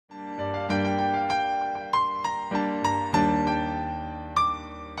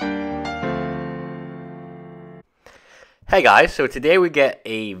Hey guys, so today we get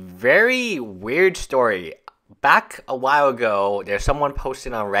a very weird story. Back a while ago, there's someone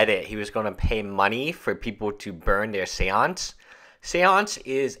posted on Reddit he was going to pay money for people to burn their Seance. Seance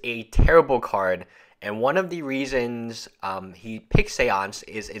is a terrible card, and one of the reasons he picked Seance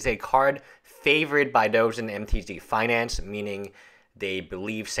is it's a card favored by those in MTG Finance, meaning they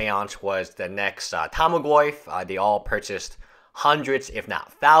believe Seance was the next Tamagotchi. They all purchased hundreds, if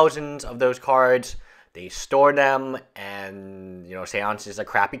not thousands, of those cards. They store them, and Seance is a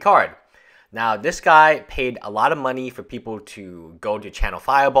crappy card. Now, this guy paid a lot of money for people to go to Channel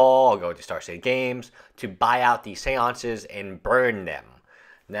Fireball or go to Star City Games to buy out these Seances and burn them.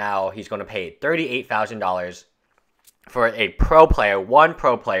 Now, he's going to pay $38,000 for a pro player, one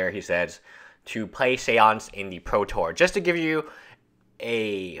pro player, he says, to play Seance in the Pro Tour. Just to give you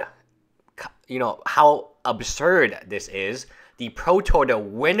how absurd this is. The Pro Tour, the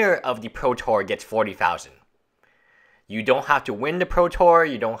winner of the Pro Tour gets $40,000. You don't have to win the Pro Tour.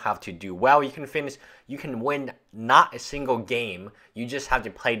 You don't have to do well. You can finish. You can win not a single game. You just have to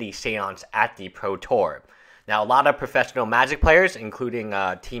play the Seance at the Pro Tour. Now, a lot of professional Magic players, including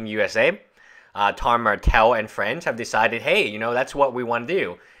Team USA, Tom Martell and friends, have decided, hey, that's what we want to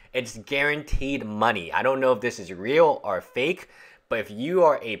do. It's guaranteed money. I don't know if this is real or fake, but if you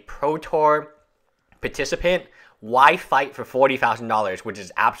are a Pro Tour participant, why fight for $40,000, which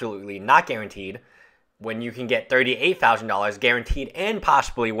is absolutely not guaranteed, when you can get $38,000 guaranteed and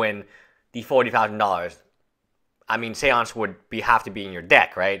possibly win the $40,000? I mean, Seance would have to be in your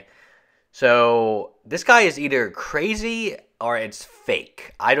deck, right? So this guy is either crazy or it's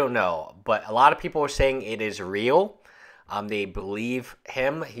fake. I don't know, but a lot of people are saying it is real. They believe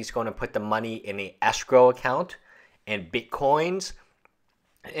him. He's going to put the money in an escrow account and Bitcoins,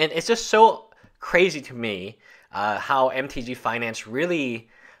 and it's just so crazy to me how MTG Finance really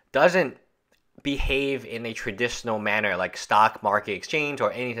doesn't behave in a traditional manner like stock market exchange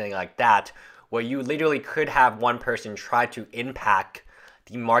or anything like that, where you literally could have one person try to impact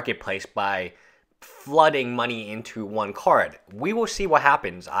the marketplace by flooding money into one card. We will see what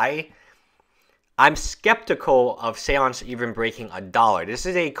happens. I'm skeptical of Seance even breaking $1. This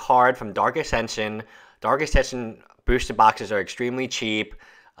is a card from Dark Ascension. Dark Ascension booster boxes are extremely cheap.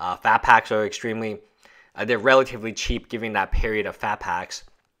 Fat packs are they're relatively cheap given that period of fat packs.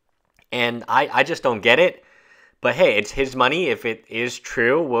 And I just don't get it. But hey, it's his money. If it is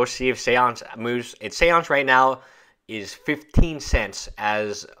true, we'll see if Seance moves. Its Seance right now is 15 cents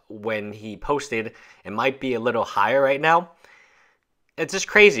as when he posted. It might be a little higher right now. It's just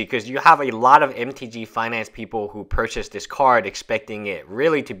crazy because you have a lot of MTG Finance people who purchased this card expecting it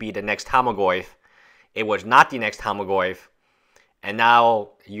really to be the next Tamagotchi. It was not the next Tamagotchi. And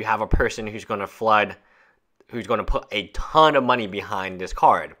now you have a person who's going to put a ton of money behind this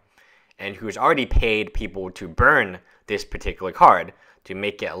card, and who's already paid people to burn this particular card to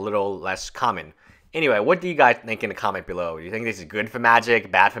make it a little less common. Anyway, what do you guys think in the comment below? Do you think this is good for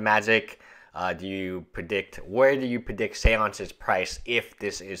Magic, bad for Magic? Where do you predict Seance's price if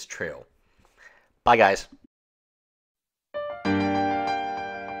this is true? Bye, guys.